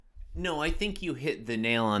No, I think you hit the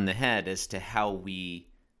nail on the head as to how we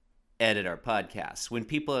edit our podcasts. When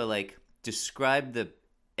people are like, describe the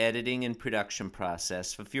editing and production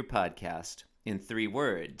process of your podcast in 3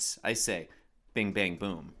 words, I say, bing, bang,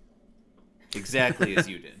 boom. Exactly as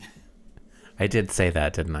you did. I did say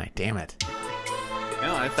that, didn't I? Damn it.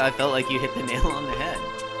 No, I felt like you hit the nail on the head.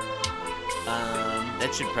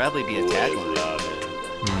 That should probably be a tagline.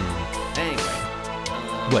 Anyway.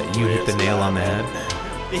 What, you hit the nail on the head?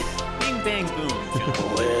 Bing, bang, boom.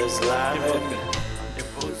 Where's Lyman?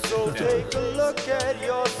 So take a look at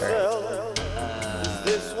yourself. Is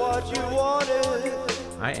this what you wanted?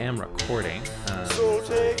 I am recording. So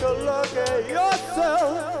take a look at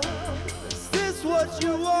yourself. Is this what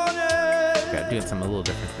you wanted? Got doing something a little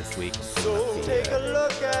different this week. So take a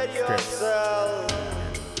look at yourself.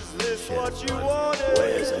 Is this what you wanted?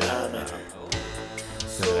 Where's Lyman?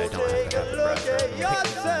 So that I don't have to have the browser open.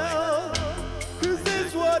 Yourself. Is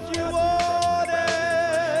this what you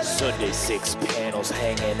wanted? Sunday 6 panels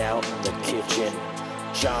hanging out in the kitchen.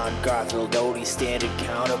 John Garfield Odie standing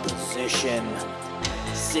counter position.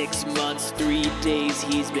 6 months, 3 days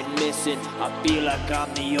he's been missing. I feel like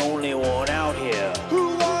I'm the only one out here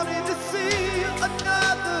who wanted to see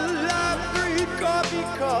another lime green coffee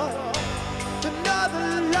cup,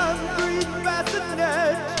 another lime green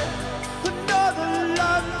bassinet, another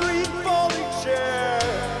lime green folding chair,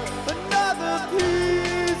 another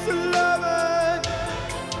piece of lemon.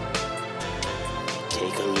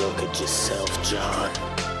 Take a look at yourself, John.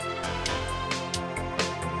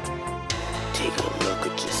 Take a look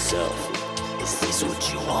at yourself. Is this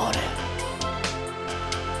what you wanted?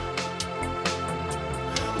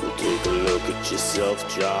 Well, take a look at yourself,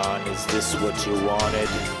 John. Is this what you wanted?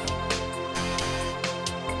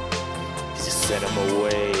 Just send him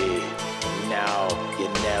away. Now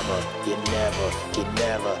you're never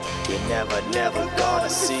gonna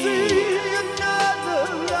see another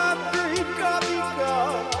lime green coffee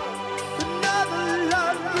cup, another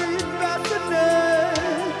lime green bassinet,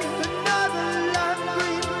 another lime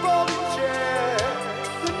green folding chair,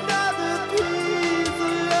 another piece of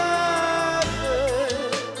lemon,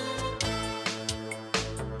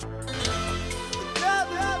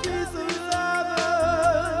 another piece of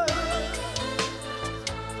lemon,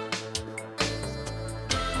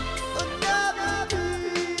 another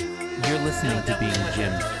piece. You're listening to Being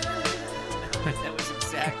Jim. That was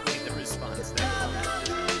exactly the response that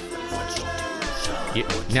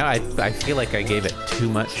Now I feel like I gave it too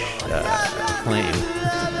much acclaim.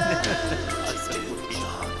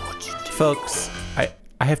 Folks, I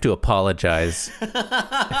have to apologize.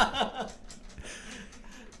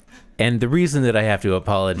 And the reason that I have to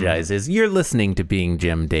apologize is you're listening to Being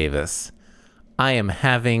Jim Davis. I am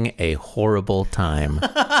having a horrible time.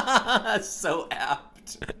 So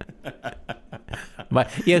apt.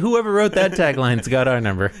 Whoever wrote that tagline's got our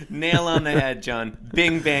number. Nail on the head, John.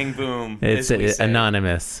 Bing, bang, boom. It's as we say.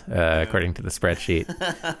 anonymous, according to the spreadsheet.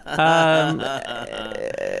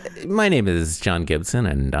 My name is John Gibson,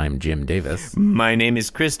 and I'm Jim Davis. My name is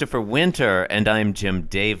Christopher Winter, and I'm Jim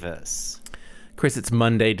Davis. Chris, it's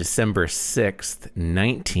Monday, December 6th,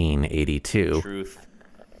 1982. Truth.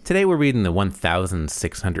 Today we're reading the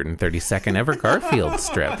 1,632nd ever Garfield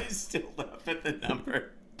strip. I still laugh at the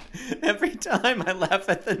number. Every time I laugh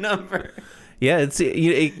at the number. Yeah, it's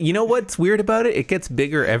you know what's weird about it? It gets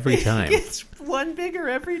bigger every time. It's one bigger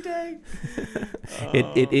every day.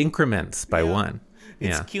 It increments by one.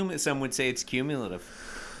 It's Yeah. Some would say it's cumulative.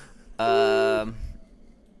 John,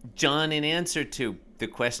 in answer to the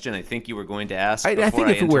question I think you were going to ask before I think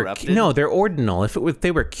if it were interrupted. no, they're ordinal. If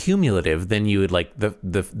they were cumulative, then you would like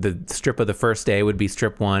the strip of the first day would be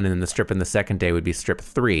strip 1, and then the strip in the second day would be strip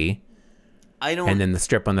 3. And then the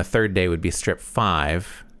strip on the third day would be strip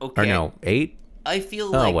 5. Okay. Or no, 8? I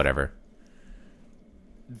feel like... Oh, whatever.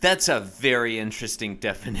 That's a very interesting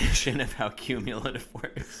definition of how cumulative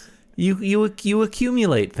works. You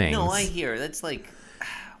accumulate things. No, I hear. That's like...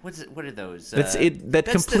 What are those? That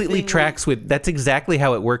completely tracks with... That's exactly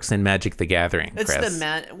how it works in Magic the Gathering, It's Chris.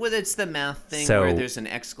 it's the math thing So, where there's an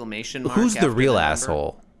exclamation mark who's the after real number.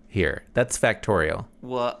 asshole here? That's factorial.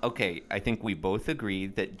 Well, okay, I think we both agree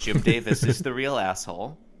that Jim Davis is the real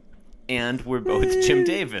asshole, and we're both Jim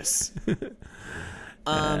Davis. In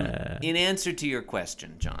answer to your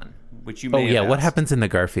question, John, which you may have what asked, happens in the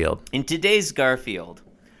Garfield? in today's Garfield,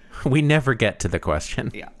 We never get to the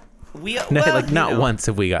question. yeah, we Not once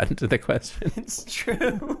have we gotten to the question. It's true.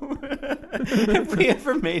 Have we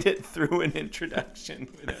ever made it through an introduction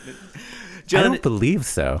without it? John, I don't believe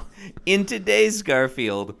so. in today's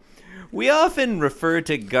Garfield, we often refer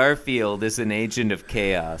to Garfield as an agent of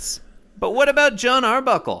chaos. But what about John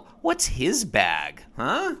Arbuckle? What's his bag,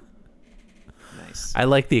 huh? nice. I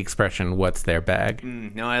like the expression, what's their bag?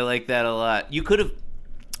 No, I like that a lot. You could have...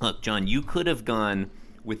 Look, John, you could have gone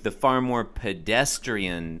with the far more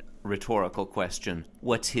pedestrian rhetorical question,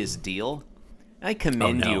 what's his deal? I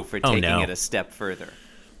commend you for taking it a step further.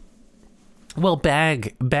 Well,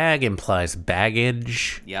 bag implies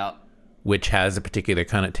baggage. Yeah. Which has a particular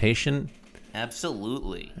connotation.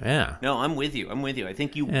 Absolutely. Yeah. No, I'm with you. I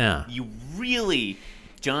think you really,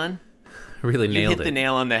 John, really nailed it. You hit the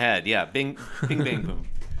nail on the head. Yeah. Bing, bing, bang, boom.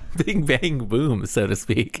 Bing, bang, boom, so to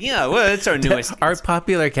speak. Yeah, well, that's our newest... Our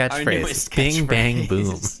popular catchphrase. Bing, bang,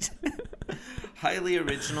 boom. Highly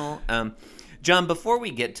original. John, before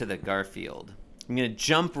we get to the Garfield, I'm going to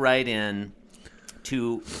jump right in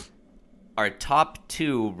to our top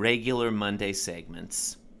 2 regular Monday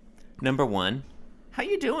segments. Number 1, how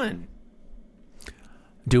you doing?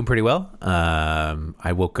 Doing pretty well.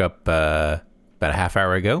 I woke up about a half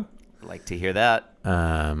hour ago. Like to hear that.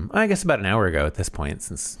 I guess about an hour ago at this point,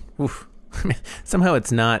 since somehow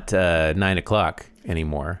it's not 9 o'clock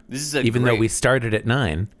anymore. This is even though we started at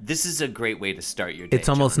 9. This is a great way to start your day. It's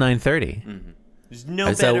almost 9:30. Mm-hmm. There's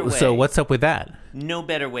no better way. So what's up with that? No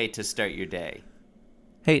better way to start your day.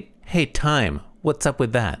 Hey, time. What's up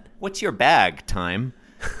with that? What's your bag, time?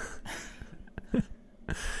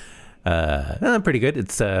 Pretty good.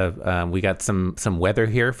 It's we got some weather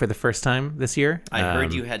here for the first time this year. I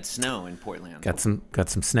heard you had snow in Portland. Got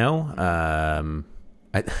some snow.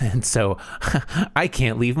 And so I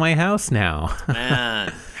can't leave my house now.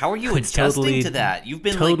 Man, how are you adjusting to that? You've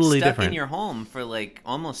been stuck different. In your home for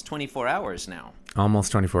almost 24 hours now.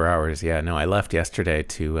 Almost 24 hours. Yeah. No, I left yesterday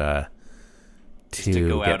to go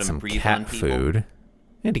get out some and breathe cat on people? food.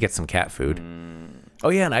 And to get some cat food. Oh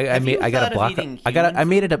yeah, and I got a block. I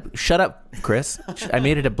made it a. Shut up, Chris. I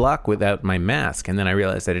made it a block without my mask, and then I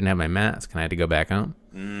realized I didn't have my mask, and I had to go back home.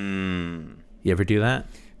 You ever do that?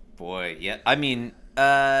 Boy, yeah. I mean,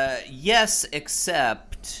 yes,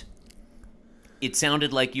 except it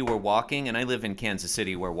sounded like you were walking, and I live in Kansas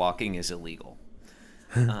City, where walking is illegal.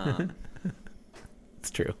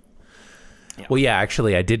 It's true. Yeah. Well, yeah,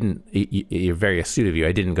 actually, I didn't. You're very astute of you.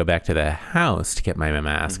 I didn't go back to the house to get my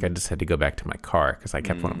mask. I just had to go back to my car because I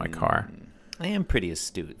kept one in my car. I am pretty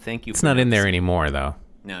astute. Thank you. It's not in there anymore, though.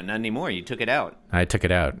 No, not anymore. You took it out. I took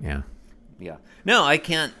it out. Yeah. Yeah. No, I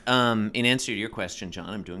can't. In answer to your question, John,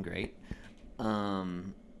 I'm doing great.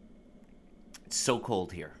 It's so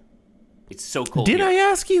cold here. It's so cold. Did I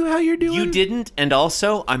ask you how you're doing? You didn't, and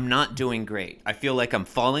also, I'm not doing great. I feel like I'm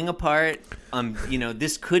falling apart.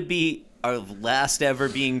 This could be our last ever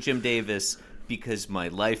being Jim Davis because my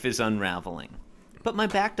life is unraveling. But my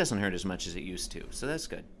back doesn't hurt as much as it used to, so that's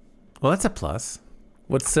good. Well, that's a plus.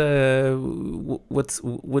 What do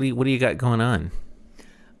you got going on?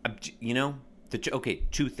 Okay,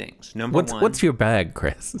 2 things. Number one. What's your bag,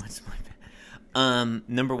 Chris? What's my bag?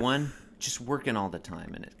 Number 1, just working all the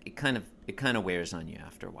time, and it kind of wears on you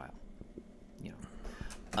after a while.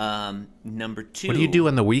 Number 2. What do you do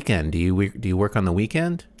on the weekend? Do you work on the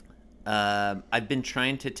weekend? I've been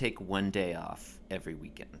trying to take one day off every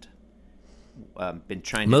weekend. Been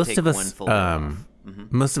trying to take one full day off.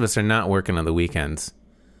 Most of us are not working on the weekends.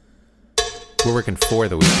 We're working for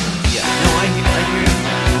the weekends. Yeah. No, I hear you.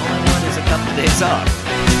 All I want is a couple days off.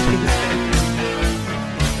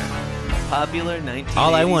 Popular 1980s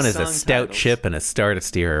All I want is a song stout titles. chip and a star to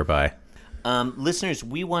steer her by. Listeners,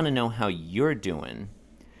 we want to know how you're doing.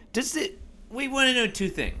 We want to know 2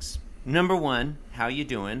 things. Number 1, how you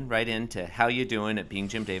doing? Write into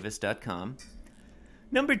howyoudooing@beingjimdavis.com.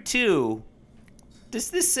 Number 2, does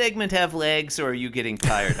this segment have legs, or are you getting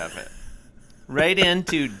tired of it? Write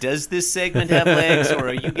into does this segment have legs, or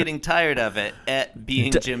are you getting tired of it at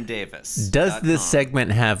beingjimdavis.com. Does this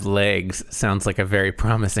segment have legs? Sounds like a very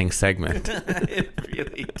promising segment. It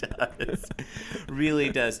really does. Really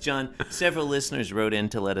does. John, several listeners wrote in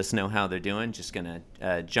to let us know how they're doing. Just going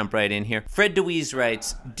to jump right in here. Fred DeWeese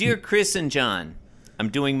writes, Dear Chris and John, I'm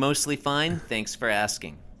doing mostly fine. Thanks for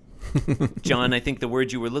asking. John, I think the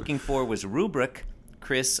word you were looking for was rubric.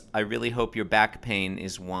 Chris, I really hope your back pain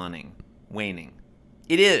is waning.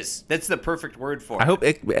 It is. That's the perfect word for it.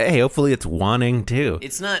 Hopefully it's waning too.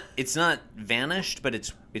 It's not vanished, but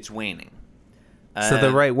it's waning. So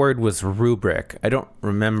the right word was rubric. I don't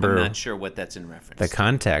remember. I'm not sure what that's in reference the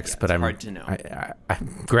context, but hard to know.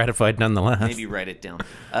 I'm gratified nonetheless. Maybe write it down.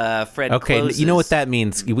 Fred. Okay, closes. You know what that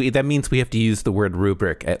means? That means we have to use the word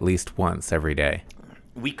rubric at least once every day.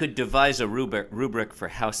 We could devise a rubric for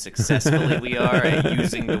how successfully we are at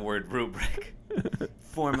using the word rubric.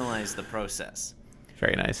 Formalize the process.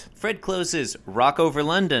 Very nice. Fred closes, rock over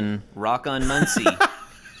London, rock on Muncie.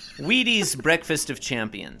 Wheaties Breakfast of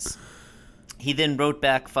Champions. He then wrote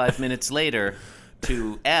back 5 minutes later,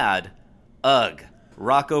 to add, ugh,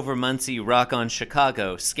 rock over Muncie, rock on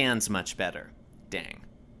Chicago, scans much better. Dang.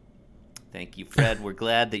 Thank you, Fred. We're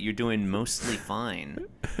glad that you're doing mostly fine.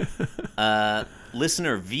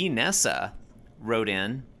 Listener V. Nessa wrote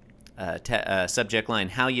in, subject line,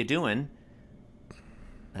 how you doing?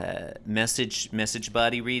 Message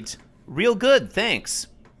body reads, real good, thanks.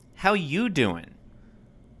 How you doing?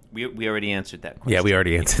 We already answered that question. Yeah, we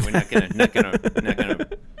already answered. We're not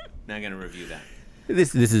gonna review that.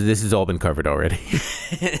 This has all been covered already.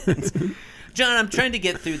 John, I'm trying to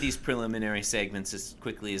get through these preliminary segments as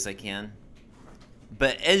quickly as I can.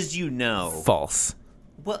 But as you know... False.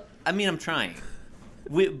 Well, I mean, I'm trying.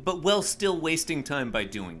 But still wasting time by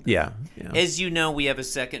doing that. Yeah. As you know, we have a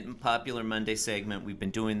second popular Monday segment. We've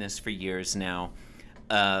been doing this for years now.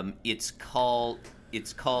 It's called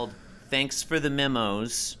Thanks for the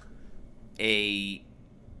Memos, a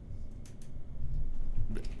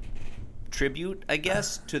tribute, I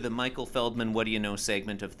guess, to the Michael Feldman What Do You Know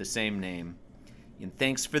segment of the same name. And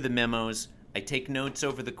thanks for the memos. I take notes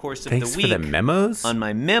over the course of the week. Thanks for the memos? On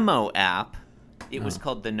my memo app. It was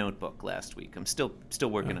called The Notebook last week. I'm still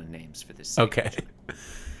working on names for this segment. Okay.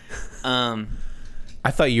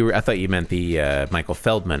 I thought you meant the Michael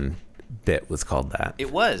Feldman bit was called that.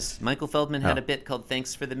 It was. Michael Feldman had a bit called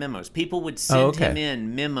Thanks for the Memos. People would send him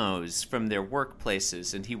in memos from their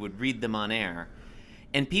workplaces, and he would read them on air.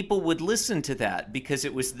 And people would listen to that because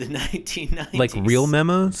it was the 1990s. Like real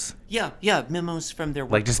memos? Yeah, memos from their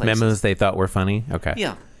workplaces. Like just memos they thought were funny? Okay.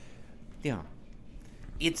 Yeah.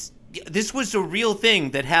 This was a real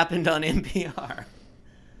thing that happened on NPR.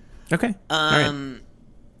 Okay. All right.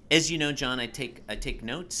 As you know, John, I take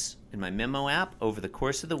notes in my memo app over the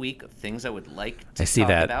course of the week of things I would like to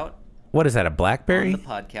talk about. What is that? A BlackBerry? On the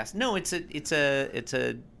podcast? No, it's a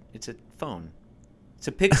phone. It's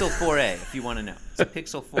a Pixel 4a, if you want to know. It's a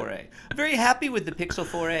Pixel 4a. I'm very happy with the Pixel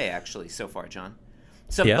 4a, actually, so far, John.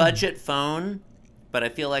 It's a budget phone, but I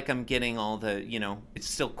feel like I'm getting all the, it's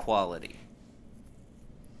still quality.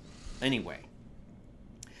 Anyway,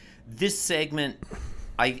 this segment,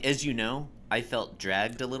 as you know, I felt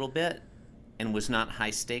dragged a little bit and was not high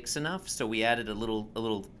stakes enough, so we added a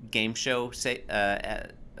little game show thing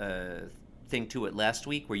to it last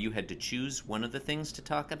week where you had to choose one of the things to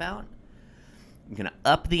talk about. I'm going to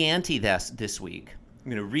up the ante this week.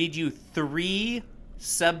 I'm going to read you 3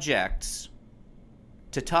 subjects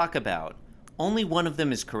to talk about. Only one of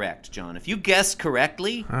them is correct, John. If you guess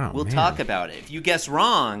correctly, we'll talk about it. If you guess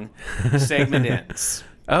wrong, the segment ends.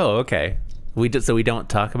 Oh, okay. So we don't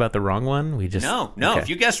talk about the wrong one? We just No. Okay. If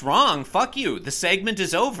you guess wrong, fuck you. The segment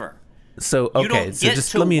is over. So, okay. You don't get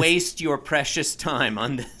to waste your precious time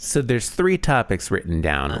on this. So there's 3 topics written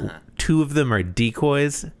down. Uh-huh. 2 of them are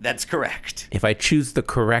decoys. That's correct. If I choose the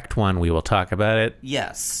correct one, we will talk about it?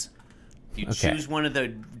 Yes. You choose one of the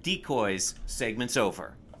decoys, segment's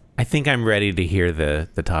over. I think I'm ready to hear the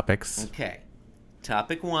topics. Okay.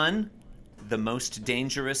 Topic 1, the most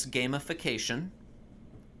dangerous gamification.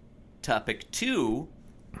 Topic 2,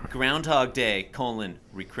 Groundhog Day,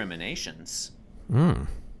 recriminations.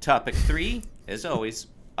 Topic 3, as always,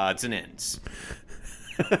 odds and ends.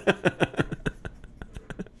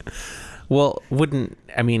 Well,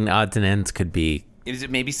 odds and ends could be... Is it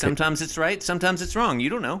maybe sometimes it's right, sometimes it's wrong. You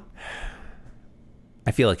don't know.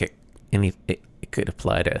 I feel like it could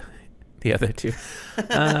apply to the other 2.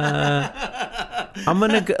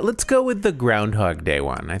 Let's go with the Groundhog Day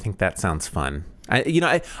one. I think that sounds fun. I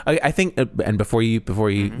think, and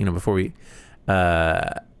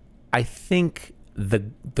I think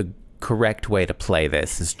the correct way to play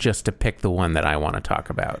this is just to pick the one that I want to talk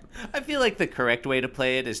about. I feel like the correct way to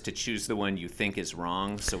play it is to choose the one you think is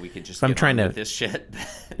wrong, so we can just get on with this shit.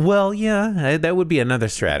 Well, yeah, that would be another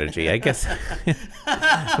strategy, I guess.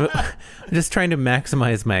 I'm just trying to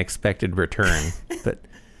maximize my expected return, but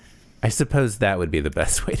I suppose that would be the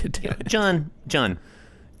best way to do it. John.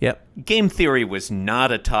 Yep. Game theory was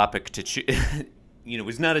not a topic to choose.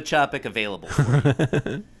 Was not a topic available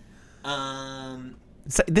for you.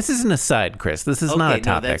 So this isn't a side, Chris. This is not a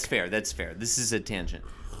topic. No, that's fair. This is a tangent.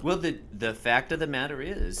 Well, the fact of the matter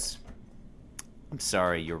is, I'm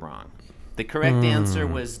sorry, you're wrong. The correct answer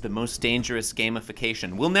was the most dangerous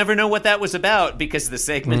gamification. We'll never know what that was about because the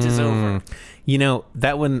segment is over.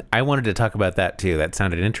 That one, I wanted to talk about that too. That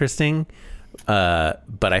sounded interesting, but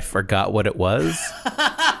I forgot what it was.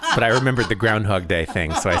 But I remembered the Groundhog Day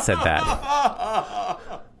thing, so I said that.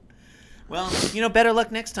 Well, better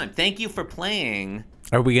luck next time. Thank you for playing.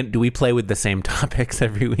 Do we play with the same topics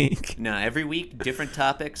every week? No, every week, different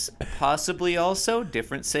topics, possibly also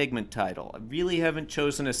different segment title. I really haven't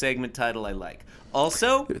chosen a segment title I like.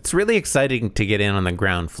 Also, it's really exciting to get in on the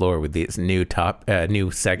ground floor with these new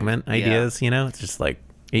segment ideas. You know, it's just like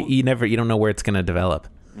you don't know where it's going to develop.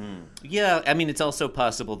 Yeah, I mean, it's also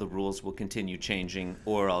possible the rules will continue changing,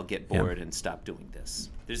 or I'll get bored and stop doing this.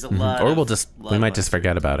 There's a lot. Or we might just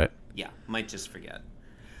forget about it. Yeah, might just forget.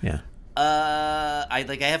 Yeah. I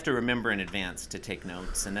have to remember in advance to take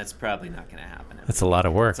notes, and that's probably not going to happen. That's a lot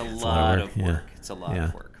of work. It's a lot of work. Yeah. It's a lot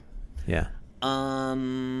of work. Yeah.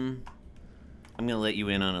 I'm going to let you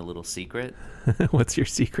in on a little secret. What's your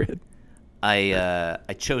secret? I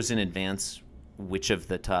chose in advance which of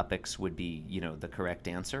the topics would be, the correct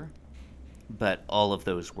answer, but all of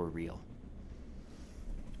those were real.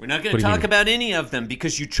 We're not going to talk about any of them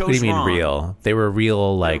because you chose wrong. What do you mean real? They were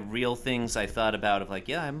real, like... They're real things I thought about of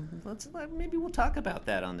maybe we'll talk about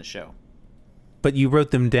that on the show. But you wrote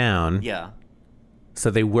them down. Yeah. So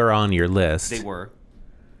they were on your list. They were.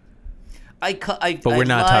 But we're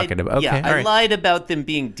not talking about... Okay, yeah, I lied about them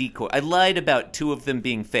being decoy. I lied about 2 of them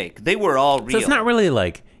being fake. They were all real. So it's not really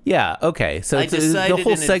like... Yeah, okay. So I decided the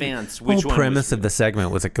whole in advance which whole premise of the segment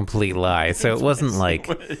was a complete lie. So it wasn't like...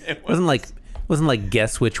 It wasn't like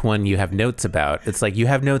guess which one you have notes about. It's like you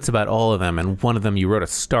have notes about all of them, and one of them you wrote a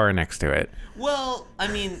star next to it. Well, I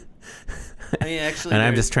mean actually... And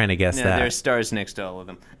I'm just trying to guess that. There are stars next to all of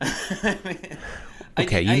them.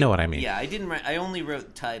 Okay, you know what I mean. Yeah, I didn't write... I only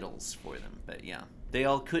wrote titles for them, but yeah. They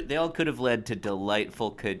all could have led to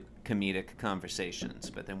delightful comedic conversations,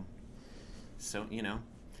 but then... So,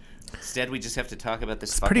 instead, we just have to talk about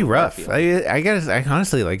this. It's pretty rough. I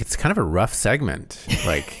honestly, it's kind of a rough segment.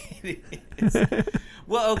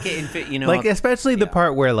 Well, okay, especially the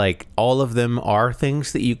part where all of them are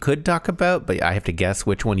things that you could talk about, but I have to guess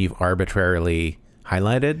which one you've arbitrarily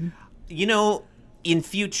highlighted. In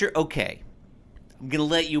future, okay, I'm gonna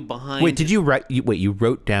let you behind. Wait, did you write? You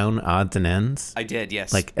wrote down odds and ends? I did,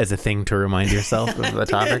 yes. As a thing to remind yourself of the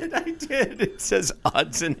topic. I did. It says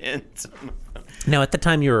odds and ends. Now, at the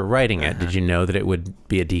time you were writing it, did you know that it would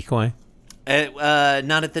be a decoy?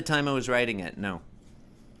 Not at the time I was writing it, no.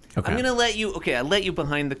 Okay. I'm going to let you... Okay, I let you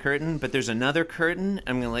behind the curtain, but there's another curtain.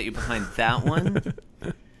 I'm going to let you behind that one.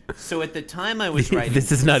 So at the time I was writing...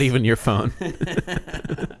 This is not even your phone.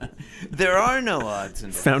 There are no odds.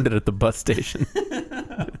 Found it at the bus station.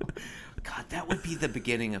 God, that would be the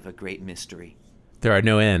beginning of a great mystery. There are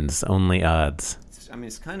no ends, only odds. I mean,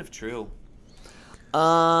 it's kind of true.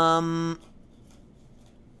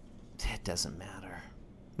 It doesn't matter.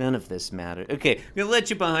 None of this matters. Okay, I'm going to let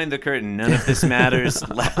you behind the curtain. None of this matters.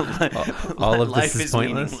 All of this is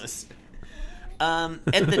pointless. Meaningless.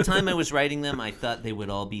 At the time I was writing them, I thought they would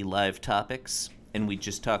all be live topics, and we'd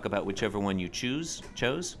just talk about whichever one you chose.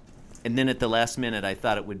 And then at the last minute, I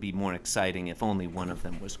thought it would be more exciting if only one of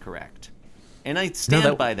them was correct. And I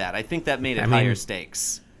stand by that. I think that made it higher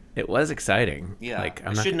stakes. It was exciting. Yeah,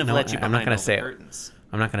 I shouldn't have let you behind all the curtains.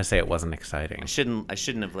 I'm not going to say it wasn't exciting. I shouldn't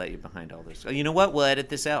have let you behind all this. Oh, you know what? We'll edit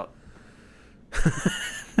this out.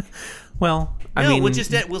 Well, I mean...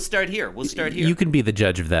 we'll start here. You can be the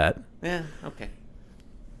judge of that. Yeah, okay.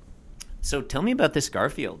 So tell me about this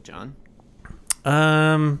Garfield, John.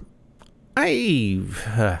 I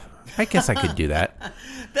guess I could do that.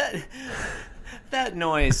 That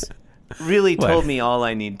noise really told me all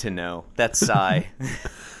I need to know. That sigh.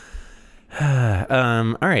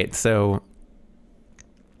 All right, so...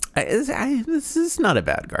 this is not a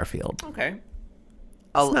bad Garfield. Okay.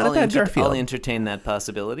 I'll entertain that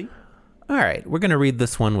possibility. All right. We're going to read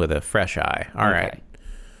this one with a fresh eye. All right.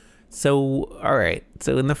 So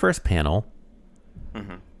in the first panel,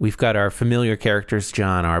 we've got our familiar characters,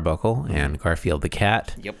 John Arbuckle and Garfield the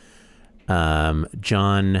cat. Yep.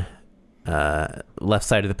 John, left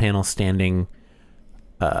side of the panel standing.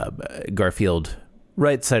 Garfield,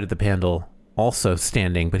 right side of the panel, also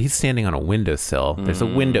standing, but he's standing on a windowsill. There's a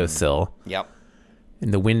windowsill. Yep.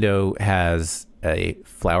 And the window has a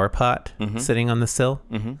flower pot sitting on the sill.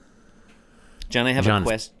 Mm-hmm. John, I have a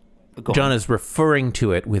question. John is referring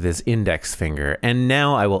to it with his index finger. And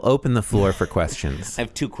now I will open the floor for questions. I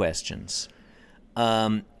have 2 questions.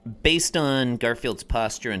 Based on Garfield's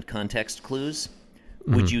posture and context clues,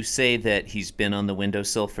 would you say that he's been on the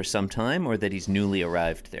windowsill for some time or that he's newly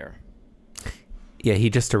arrived there? Yeah, he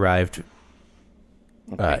just arrived.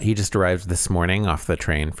 Okay. He just arrived this morning off the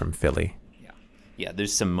train from Philly. Yeah,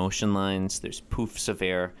 there's some motion lines. There's poofs of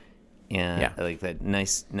air, and like that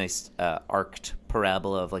nice arced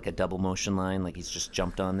parabola of like a double motion line, like he's just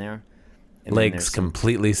jumped on there. And legs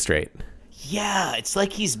completely straight. Yeah, it's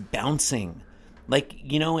like he's bouncing. Like,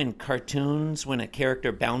 in cartoons when a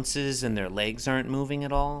character bounces and their legs aren't moving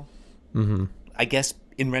at all. Mm-hmm. I guess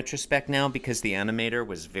in retrospect now, because the animator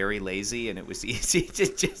was very lazy and it was easy to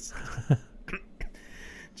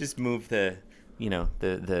just move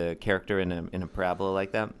the character in a parabola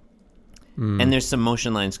like that. And there's some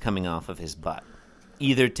motion lines coming off of his butt,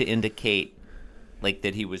 either to indicate like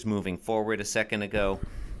that he was moving forward a second ago,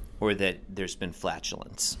 or that there's been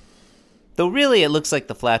flatulence. Though really, it looks like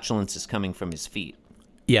the flatulence is coming from his feet.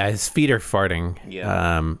 Yeah, his feet are farting.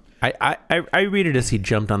 Yeah. I read it as he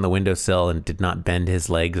jumped on the windowsill and did not bend his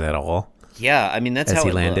legs at all. Yeah, I mean that's as how he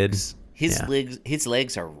it landed. looks. His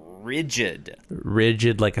legs are rigid.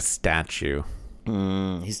 Rigid like a statue.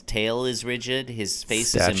 His tail is rigid. His face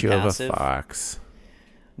statue is impassive. Of a fox.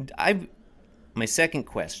 My second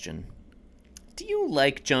question. Do you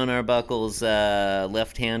like Jon Arbuckle's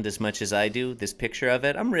left hand as much as I do? This picture of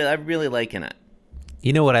it, I'm really liking it.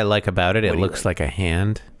 You know what I like about it? It looks like a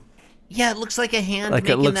hand. Yeah, it looks like a hand. Like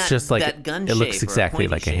it looks just like that gun it looks shape exactly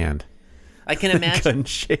like shape. a hand. I can imagine. Gun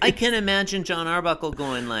shape. I can imagine Jon Arbuckle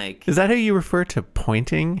going like. Is that how you refer to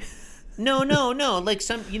pointing? No. Like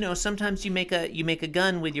sometimes you make a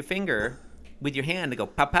gun with your finger, with your hand, to go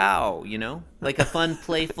pow pow. Like a fun,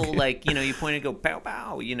 playful, like you point and go pow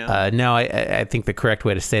pow. No, I think the correct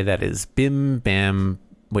way to say that is bim bam.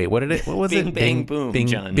 Wait, what was Bing, it? bang, boom, bing,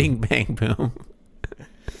 John. Bing bang boom.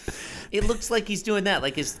 It looks like he's doing that.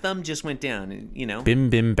 Like his thumb just went down. Bim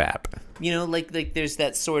bim bap. Like there's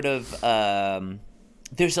that sort of.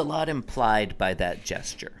 There's a lot implied by that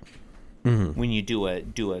gesture. Mm-hmm. When you do a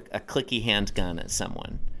clicky handgun at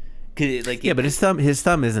someone, but his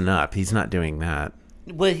thumb isn't up. He's not doing that.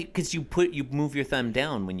 Well, because you move your thumb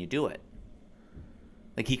down when you do it.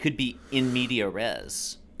 Like he could be in media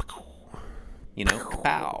res.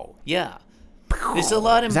 Pow. Yeah. There's a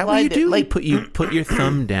lot implied. Is that what you do? Like you put your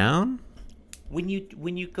thumb down when you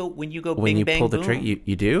go when bing you bang pull the boom. trigger.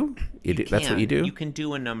 You do. That's what you do. You can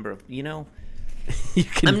do a number of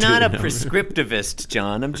I'm not a prescriptivist,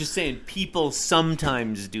 John. I'm just saying people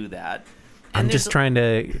sometimes do that. And I'm just trying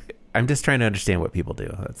to understand what people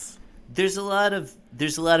do. There's a lot of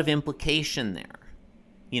implication there.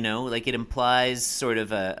 Like it implies sort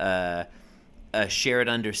of a shared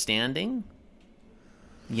understanding.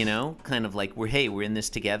 Kind of like we're in this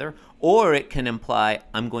together, or it can imply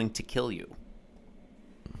I'm going to kill you.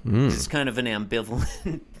 It's kind of an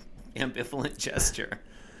ambivalent gesture.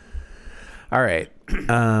 All right.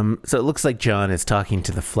 So it looks like John is talking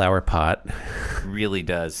to the flower pot. Really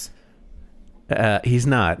does. He's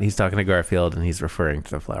not. He's talking to Garfield, and he's referring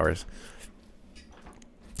to the flowers.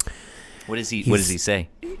 What does he say?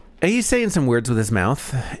 He's saying some words with his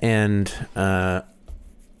mouth, and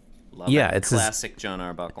it's classic Jon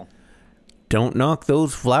Arbuckle. Don't knock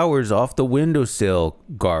those flowers off the windowsill,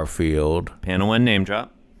 Garfield. Panel 1 name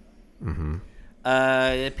drop. Mm-hmm.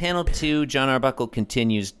 Panel 2, Jon Arbuckle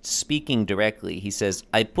continues speaking directly. He says,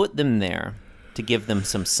 I put them there to give them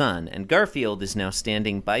some sun. And Garfield is now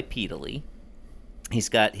standing bipedally. He's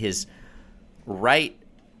got his right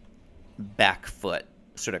back foot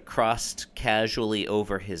sort of crossed casually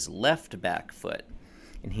over his left back foot.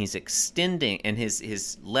 And he's extending, and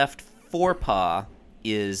his left forepaw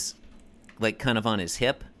is like kind of on his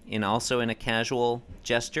hip, and also in a casual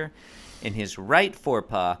gesture. And his right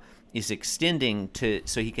forepaw is extending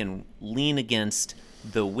so he can lean against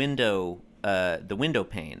the window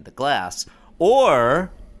pane, the glass, or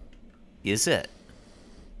is it?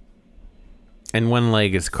 And one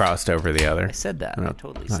leg is crossed over the other. I said that. I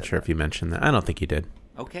totally said that. Not sure if you mentioned that. I don't think you did.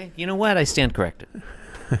 Okay. You know what? I stand corrected.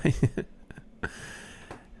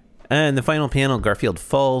 And the final panel, Garfield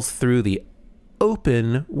falls through the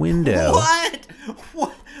open window.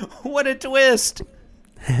 What a twist!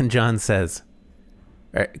 And John says,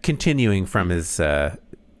 continuing from his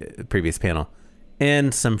previous panel,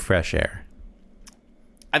 and some fresh air.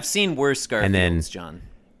 I've seen worse Garfields, John.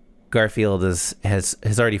 Garfield has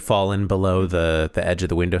already fallen below the edge of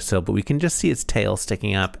the windowsill, but we can just see his tail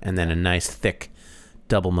sticking up, and then a nice thick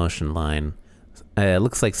double motion line. It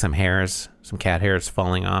looks like some cat hairs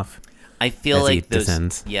falling off. I feel like those.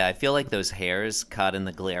 Descends. Yeah, I feel like those hairs caught in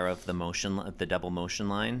the glare of the double motion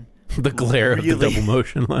line. The glare of the double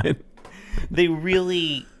motion line.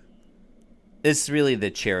 It's really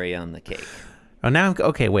the cherry on the cake. Oh, now,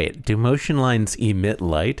 okay, wait. Do motion lines emit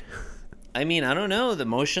light? I mean, I don't know. The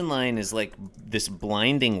motion line is like this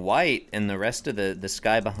blinding white, and the rest of the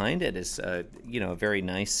sky behind it is, a very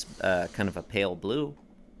nice kind of a pale blue.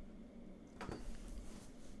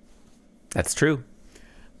 That's true.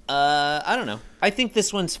 I don't know. I think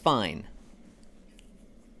this one's fine.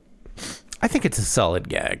 I think it's a solid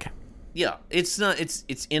gag. Yeah, it's not.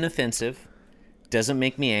 It's inoffensive. Doesn't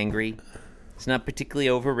make me angry. It's not particularly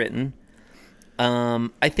overwritten.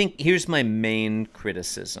 I think here's my main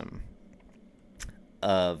criticism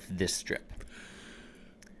of this strip.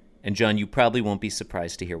 And John, you probably won't be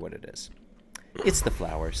surprised to hear what it is. It's the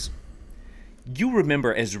flowers. You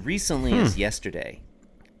remember as recently as yesterday,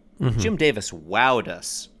 Jim Davis wowed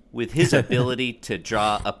us with his ability to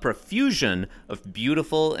draw a profusion of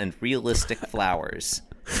beautiful and realistic flowers.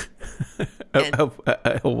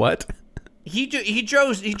 What? He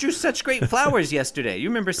drew such great flowers yesterday. You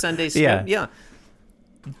remember Sunday's strip? Yeah.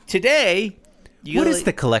 Today, what is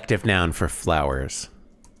the collective noun for flowers?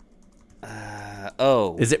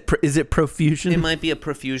 Is it profusion? It might be a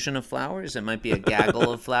profusion of flowers. It might be a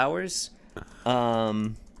gaggle of flowers.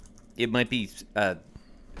 It might be a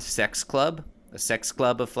sex club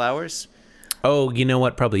of flowers. Oh, you know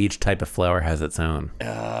what? Probably each type of flower has its own. Oh,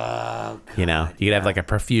 God, you know, you could have like a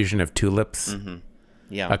profusion of tulips. Mm-hmm.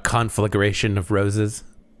 Yeah. A conflagration of roses.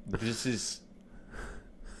 This is...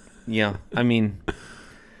 Yeah, I mean...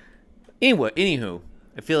 Anywho,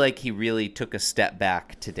 I feel like he really took a step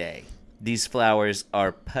back today. These flowers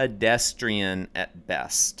are pedestrian at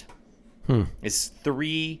best. It's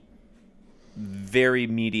 3 very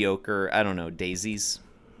mediocre, I don't know, daisies.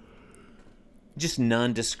 Just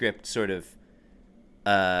nondescript sort of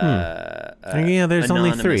yeah, there's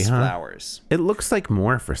only 3, huh? Flowers. It looks like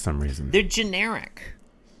more for some reason. They're generic.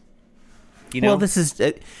 You know? Well, this is...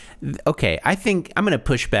 okay, I think I'm going to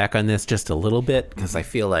push back on this just a little bit because I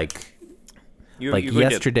feel like... You're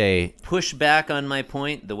yesterday, push back on my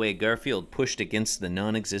point the way Garfield pushed against the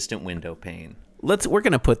non-existent window pane. We're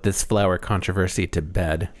gonna put this flower controversy to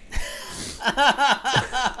bed.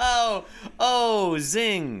 oh,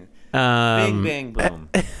 zing! Bing, bang, boom.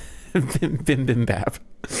 Bim, bim, bap.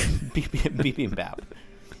 Bibimbap.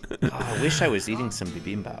 Oh, I wish I was eating some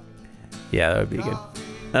bibimbap. Yeah, that would be good.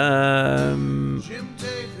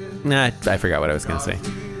 Nah, I forgot what I was gonna say.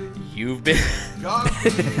 You've been...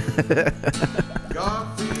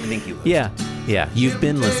 I think you... Yeah. You've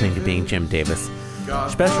been listening to Being Jim Davis.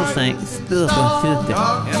 Special thanks to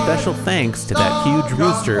that huge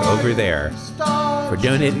rooster over there for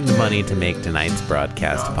donating the money to make tonight's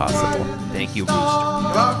broadcast possible. Thank you,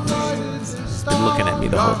 rooster. He's been looking at me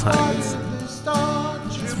the whole time. It's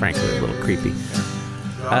frankly a little creepy.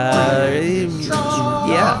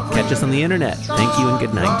 Yeah, catch us on the internet. Thank you and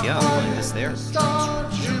good night. Yeah, I'll find us there.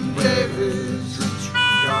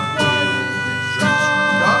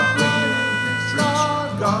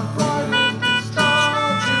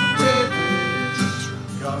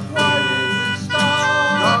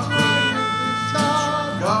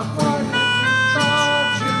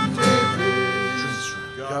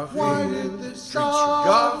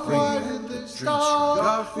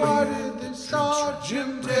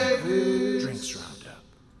 Jim Davis. Drinks Roundup.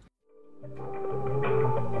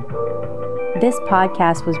 This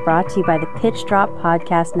podcast was brought to you by the Pitch Drop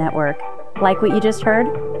Podcast Network. Like what you just heard?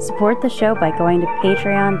 Support the show by going to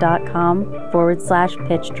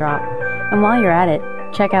patreon.com/pitchdrop. And while you're at it,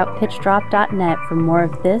 check out pitchdrop.net for more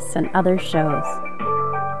of this and other shows.